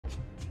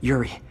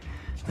Yuri,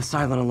 the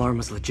silent alarm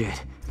was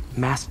legit.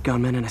 Masked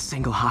gunmen and a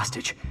single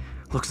hostage.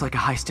 Looks like a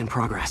heist in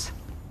progress.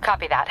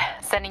 Copy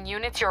that. Sending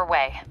units your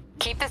way.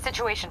 Keep the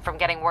situation from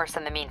getting worse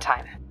in the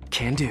meantime.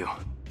 Can do.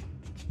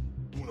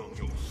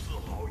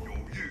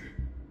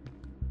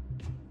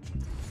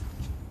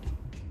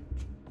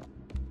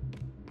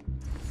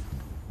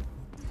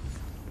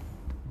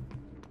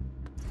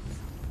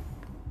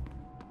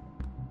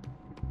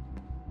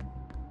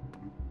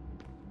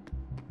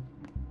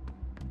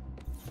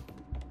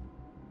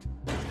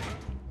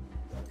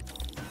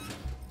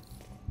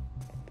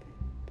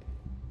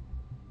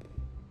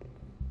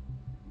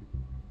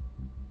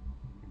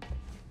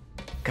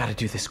 Gotta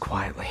do this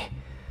quietly.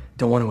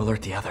 Don't want to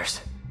alert the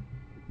others.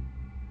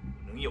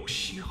 能有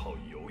丝毫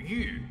犹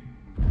豫？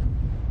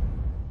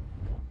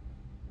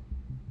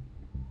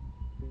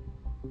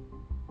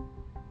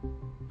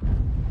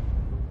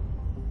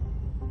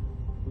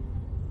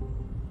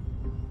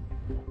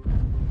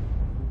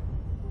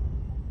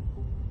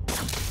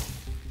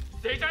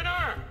谁在那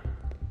儿？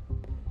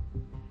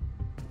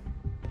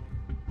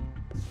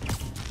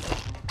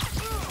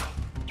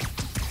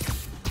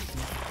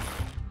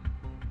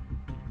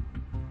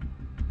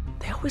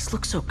 They always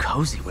look so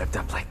cozy whipped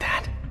up like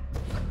that.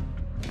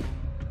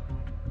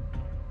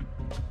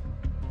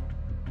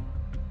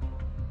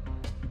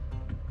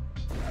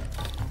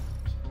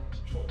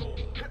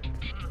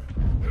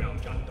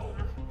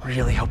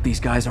 Really hope these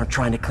guys aren't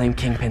trying to claim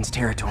Kingpin's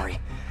territory.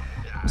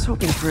 I was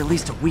hoping for at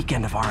least a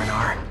weekend of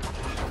R&R.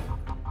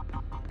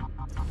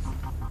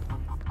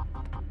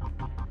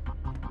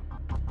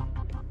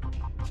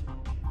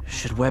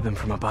 Should web him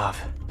from above.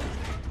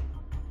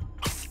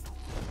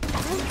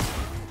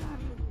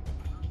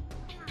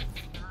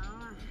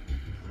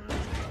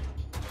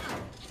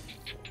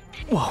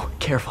 Whoa,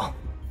 careful.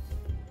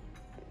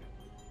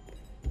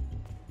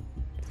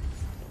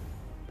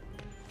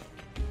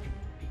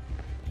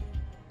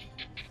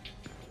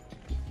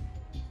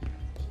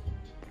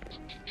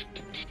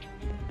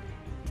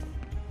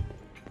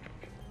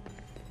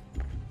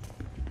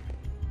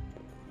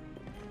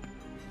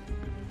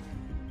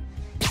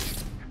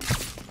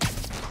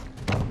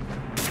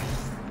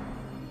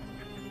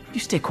 You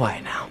stay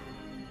quiet now.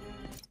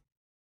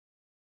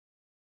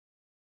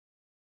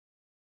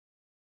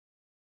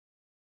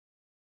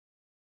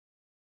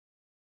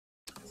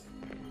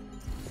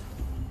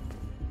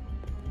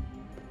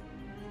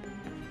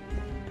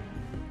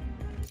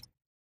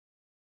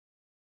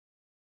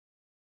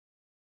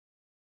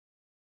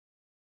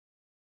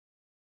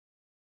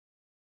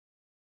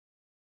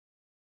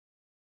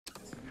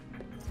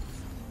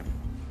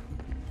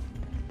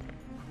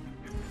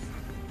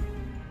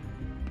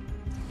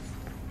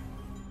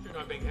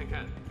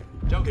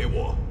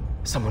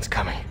 Someone's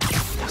coming.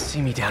 They'll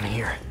see me down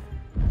here.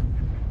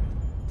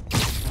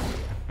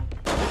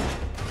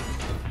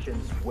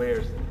 Shin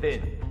swears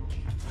thin.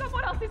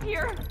 Someone else is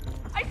here.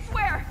 I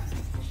swear.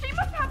 She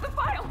must have the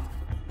file.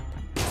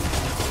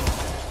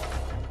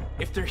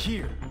 If they're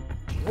here,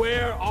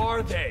 where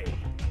are they?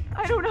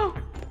 I don't know.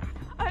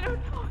 I don't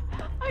know.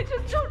 I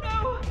just don't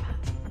know.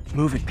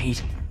 Move it,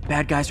 Pete.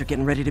 Bad guys are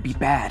getting ready to be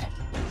bad.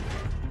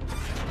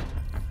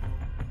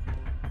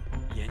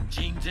 眼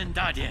睛睁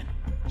大点，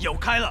有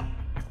开了。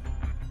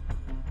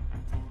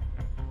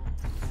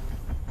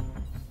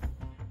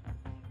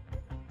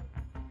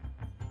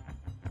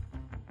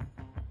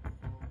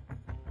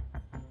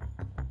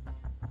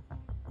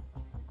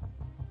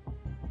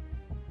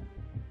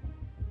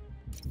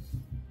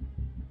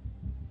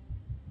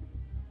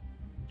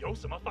 有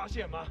什么发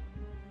现吗？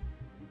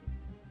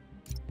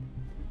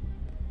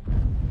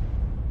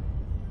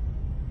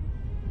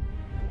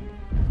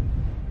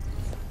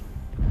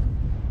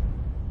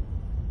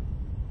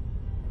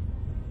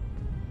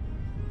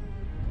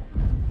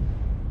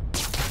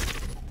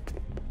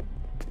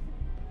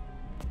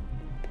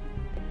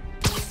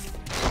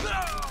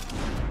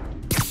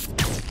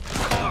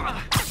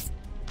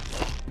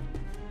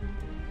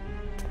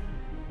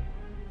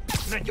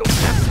 那有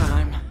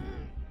Time.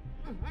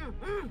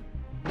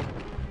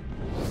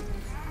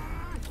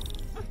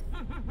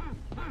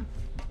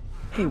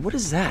 Hey, what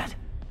is that?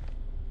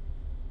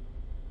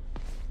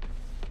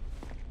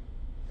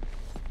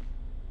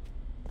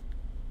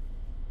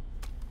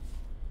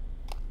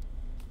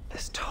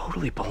 This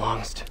totally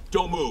belongs to...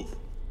 Don't move.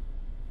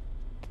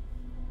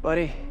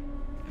 Buddy,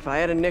 if I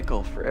had a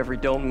nickel for every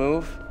don't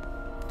move...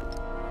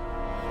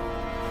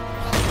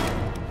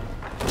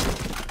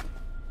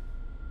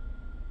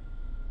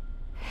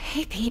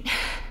 Hey, Pete.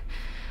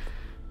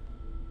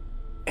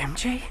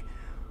 MJ?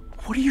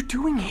 What are you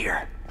doing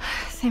here?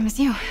 Same as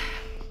you.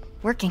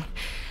 Working.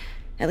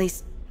 At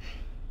least,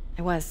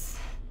 I was.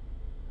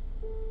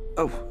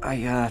 Oh,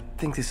 I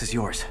think this is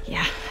yours.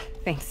 Yeah,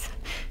 thanks.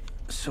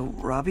 So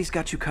Robbie's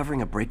got you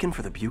covering a break-in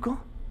for the Bugle?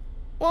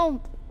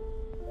 Well,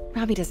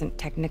 Robbie doesn't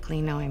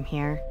technically know I'm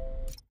here.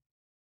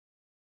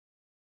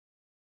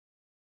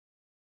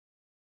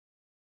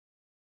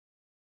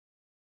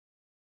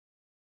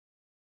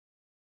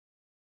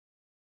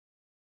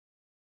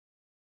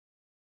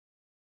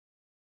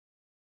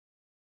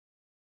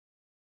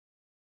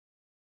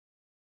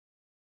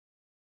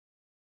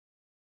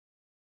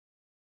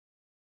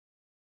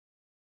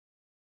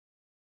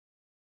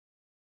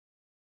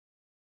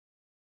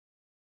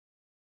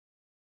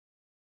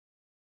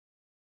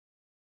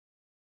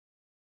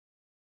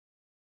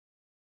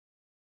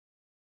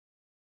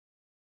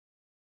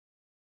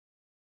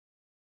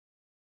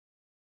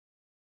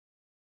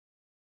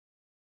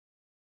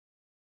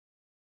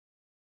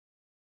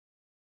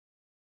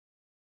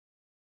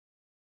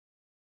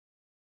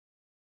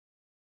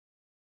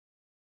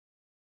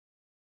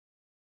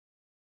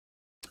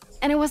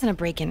 And it wasn't a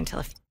break-in until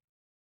a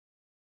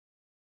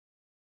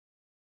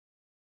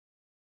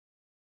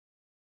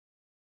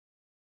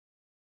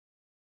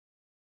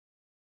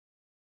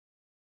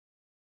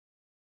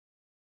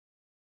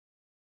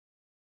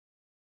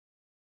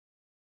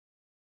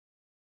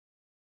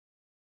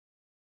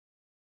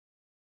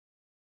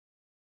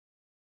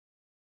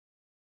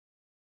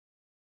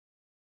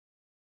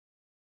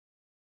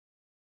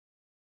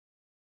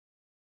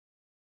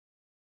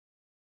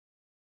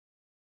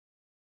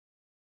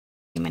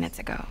few minutes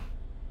ago.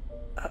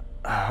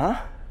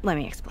 Huh? Let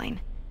me explain.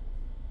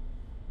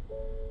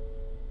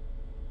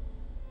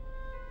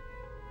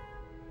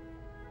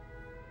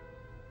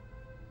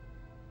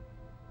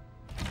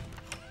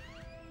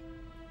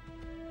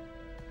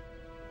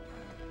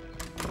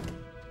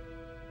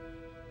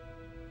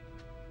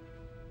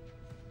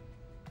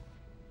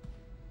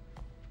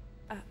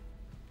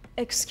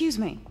 Excuse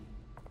me.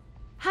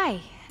 Hi.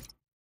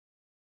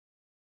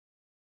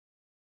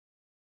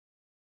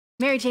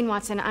 Mary Jane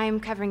Watson, I'm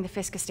covering the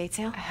Fisk estate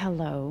sale.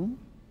 Hello.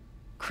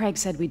 Craig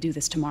said we'd do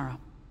this tomorrow.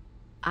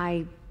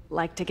 I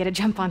like to get a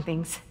jump on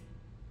things.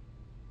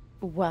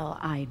 Well,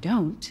 I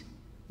don't.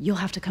 You'll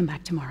have to come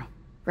back tomorrow.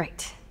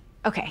 Right.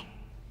 Okay.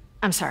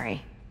 I'm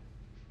sorry.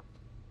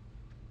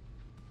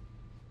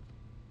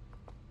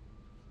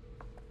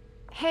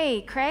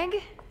 Hey,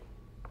 Craig?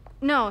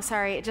 No,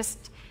 sorry, it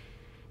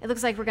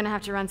looks like we're gonna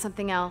have to run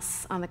something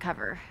else on the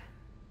cover.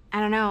 I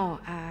don't know,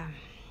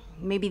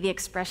 maybe the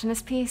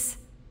expressionist piece?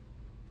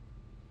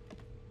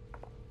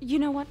 You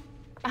know what?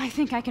 I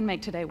think I can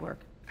make today work.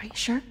 Are you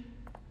sure?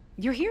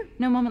 You're here.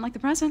 No moment like the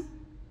present.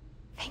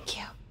 Thank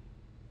you.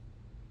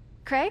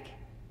 Craig?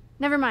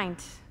 Never mind.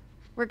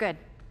 We're good.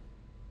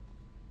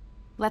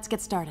 Let's get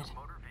started.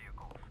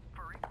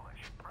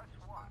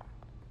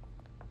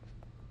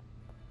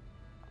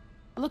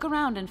 Look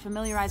around and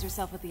familiarize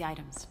yourself with the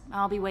items.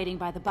 I'll be waiting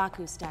by the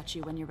Baku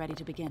statue when you're ready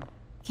to begin.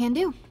 Can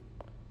do.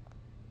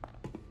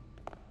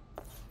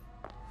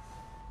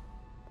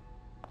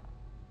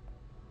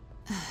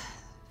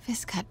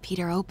 Fisk cut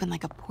Peter open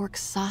like a pork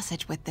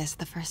sausage with this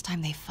the first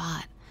time they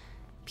fought.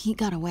 Pete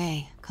got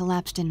away,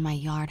 collapsed in my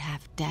yard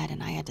half dead,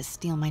 and I had to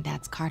steal my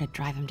dad's car to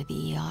drive him to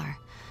the ER.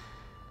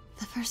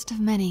 The first of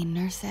many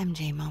Nurse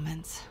MJ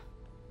moments.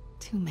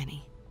 Too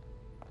many.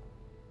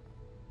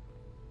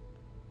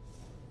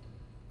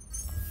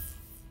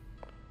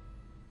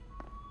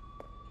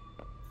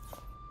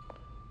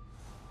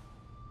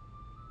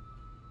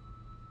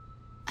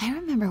 I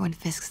remember when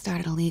Fisk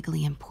started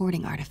illegally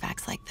importing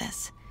artifacts like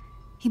this.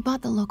 He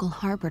bought the local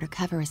harbor to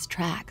cover his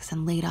tracks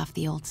and laid off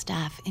the old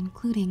staff,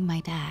 including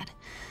my dad.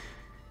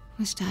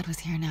 Wish Dad was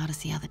here now to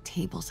see how the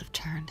tables have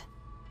turned.